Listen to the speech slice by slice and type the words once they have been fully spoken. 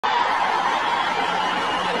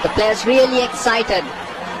The players really excited,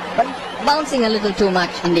 but bouncing a little too much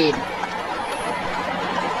indeed.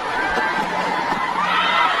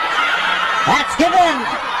 That's given.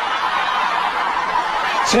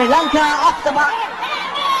 Sri Lanka off the mark.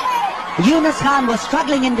 Yunus Khan was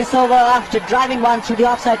struggling in this over after driving one through the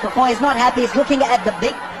offside before. He's not happy. He's looking at the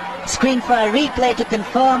big screen for a replay to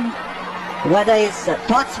confirm whether his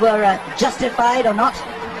thoughts were justified or not.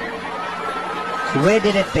 Where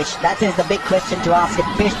did it pitch? That is the big question to ask. It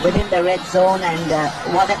pitched within the red zone, and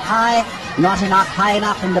was it high? Not enough, high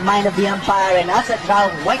enough in the mind of the umpire, and Asad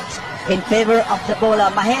Rao went in favour of the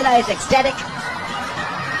bowler. Mahela is ecstatic,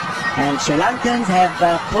 and Sri Lankans have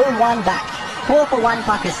pulled one back. 4 for 1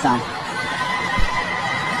 Pakistan.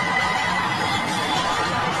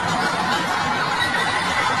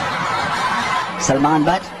 Salman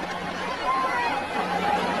Butt.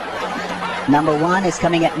 Number 1 is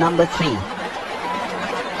coming at number 3.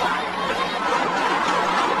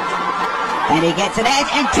 And he gets an edge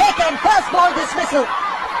and taken. First ball dismissal.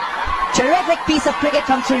 Terrific piece of cricket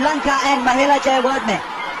from Sri Lanka and Mahela Jayawardene.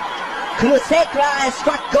 Kulusekara has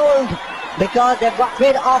struck gold because they've got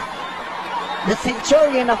rid of the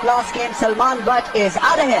centurion of last game. Salman Butt is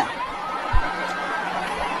out of here.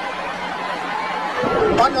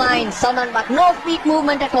 On line, Salman Butt, no feet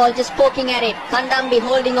movement at all, just poking at it. Kandambi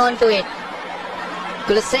holding on to it.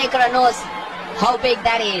 Kulusekara knows how big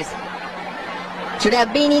that is. Should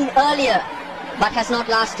have been in earlier, but has not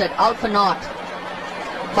lasted. Out for naught.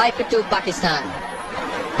 5 for 2 Pakistan.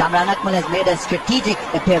 Kamran Akmal has made a strategic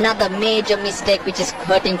appearance. Another major mistake which is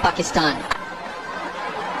hurting Pakistan.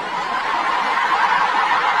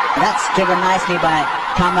 That's driven nicely by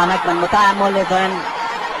Kamran Akmal. Mutaya Mulligan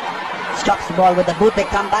stops the ball with the boot. They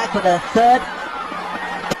come back for the third.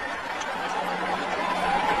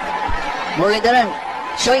 Muralidharan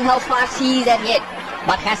showing how fast he is at it,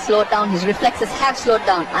 but has slowed down. His reflexes have slowed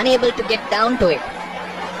down, unable to get down to it.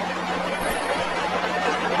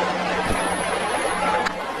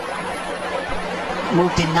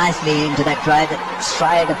 Moved in nicely into that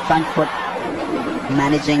stride of front foot,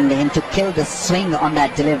 managing him to kill the swing on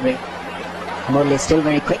that delivery. Murali still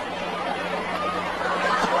very quick.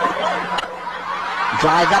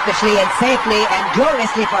 Drives uppishly and safely and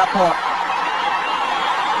gloriously for a 4.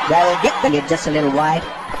 They'll get it just a little wide.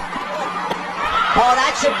 Oh,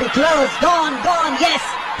 that should be close. Gone, yes.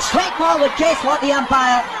 Straightforward case for the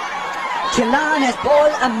umpire. Chilan has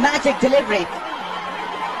bowled a magic delivery.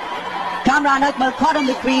 Kamran Akmal caught on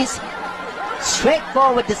the crease.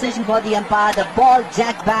 Straightforward decision for the umpire. The ball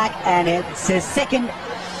jacked back, and it's his second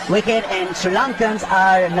wicket, and Sri Lankans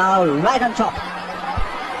are now right on top.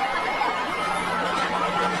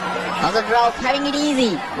 Asad Rao having it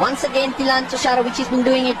easy. Once again Tilan Tushara, which has been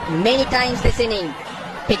doing it many times this inning.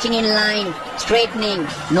 Pitching in line, straightening,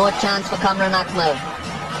 no chance for Kamran Akmal.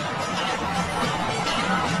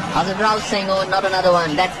 Asad Rao saying, oh, not another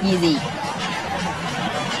one, that's easy.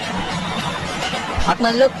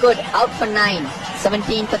 Akmal looked good, out for 9.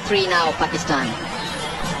 17 for 3 now, Pakistan.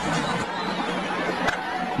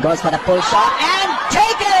 Goes for the pull shot and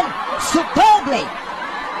taken superbly.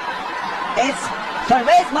 It's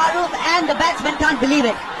Parvez Maroof, and the batsman can't believe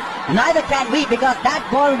it. Neither can we, because that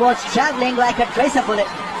ball was travelling like a tracer bullet.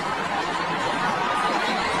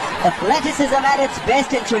 Athleticism at its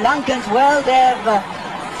best in Sri Lankans. Well, they've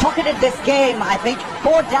pocketed this game. I think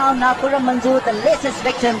 4 down now. Khurram Manzoor, the latest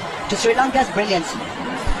victim to Sri Lanka's brilliance.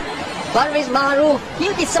 Parvez Maroof,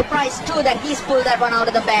 he'll be surprised too that he's pulled that one out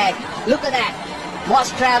of the bag. Look at that.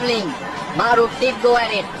 Was travelling. Maroof did go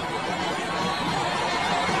at it.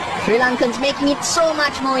 Sri Lankans making it so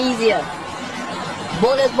much more easier.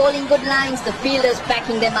 Bowlers bowling good lines, the fielders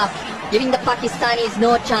backing them up, giving the Pakistanis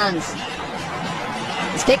no chance.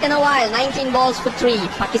 It's taken a while. 19 balls for 3.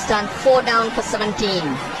 Pakistan 4 down for 17.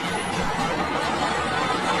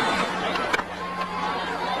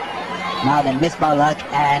 Now then, Misbah Ulhaq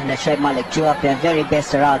and Shoaib Malik, 2 of their very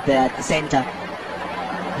best are out there at the centre.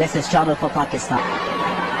 This is trouble for Pakistan.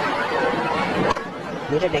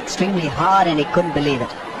 Hit it extremely hard and he couldn't believe it.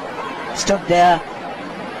 Stood there.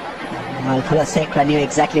 Well, Kulusekara knew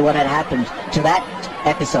exactly what had happened to that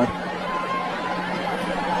episode.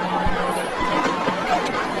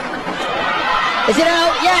 Is it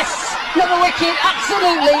out? Yes! Another wicket.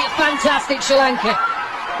 Absolutely fantastic, Sri Lanka.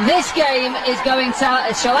 This game is going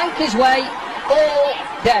Sri Lanka's way all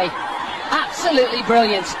day. Absolutely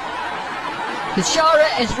brilliant. Tushara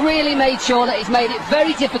has really made sure that he's made it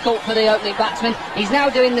very difficult for the opening batsman. He's now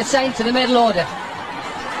doing the same to the middle order.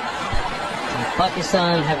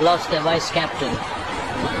 Pakistan have lost their vice captain.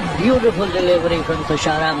 Beautiful delivery from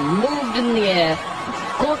Tushara, moved in the air,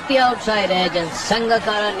 caught the outside edge, and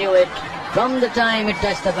Sangakkara knew it from the time it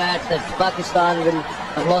touched the bat that Pakistan will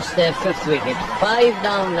have lost their 5th wicket. 5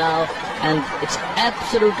 down now, and it's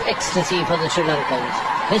absolute ecstasy for the Sri Lankans.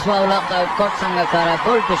 This ball up out, caught Sangakkara,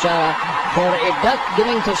 pulled Tushara for a duck,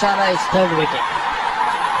 giving Tushara his 3rd wicket.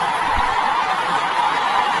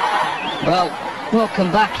 Well,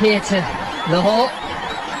 welcome back here to Lahore,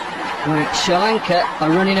 where Sri Lanka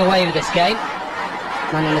are running away with this game.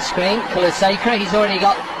 Man on the screen, Kulasekara, he's already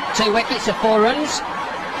got 2 wickets of 4 runs.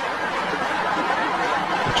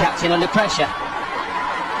 The captain under pressure.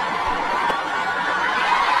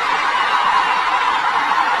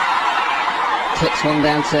 Clips one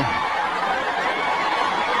down to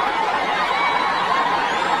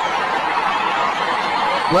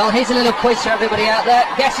well, here's a little quiz for everybody out there.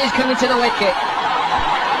 Guess who's coming to the wicket?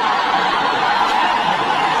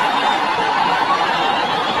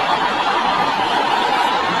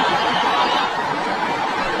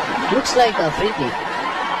 Looks like Afridi.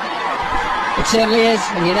 It certainly is,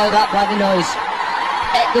 and you know that by the noise.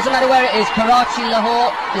 It doesn't matter where it is, Karachi,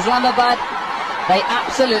 Lahore, Islamabad, they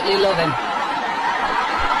absolutely love him.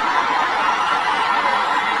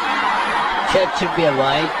 That should be a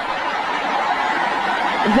wide.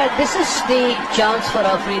 In fact, this is the chance for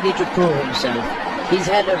Afridi to prove himself. He's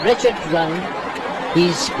had a wretched run.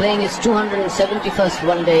 He's playing his 271st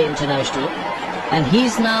one-day international, and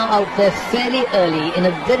he's now out there fairly early in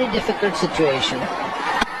a very difficult situation.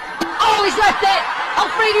 Oh, he's left it!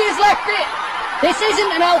 Afridi has left it! This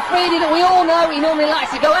isn't an Afridi that we all know. He normally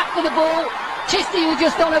likes to go after the ball. Chisty was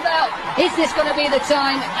just on about, is this going to be the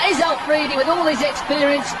time? Is Afridi, with all his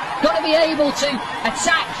experience, got to be able to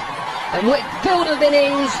attack and build an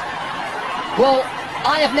innings? Well,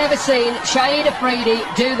 I have never seen Shahid Afridi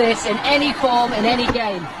do this in any form, in any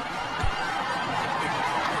game.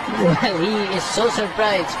 Well, he is so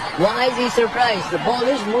surprised. Why is he surprised? The ball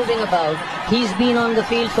is moving about. He's been on the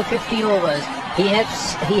field for 50 overs. He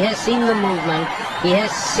has seen the movement. He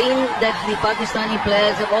has seen that the Pakistani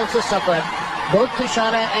players have also suffered. Both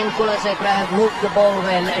Tushara and Kulasekara have moved the ball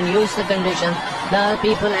well and used the conditions. Now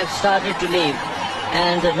people have started to leave.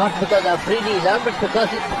 And not because Afridi is out, but because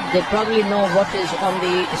they probably know what is on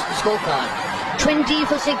the scorecard. 20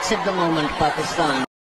 for 6 at the moment, Pakistan.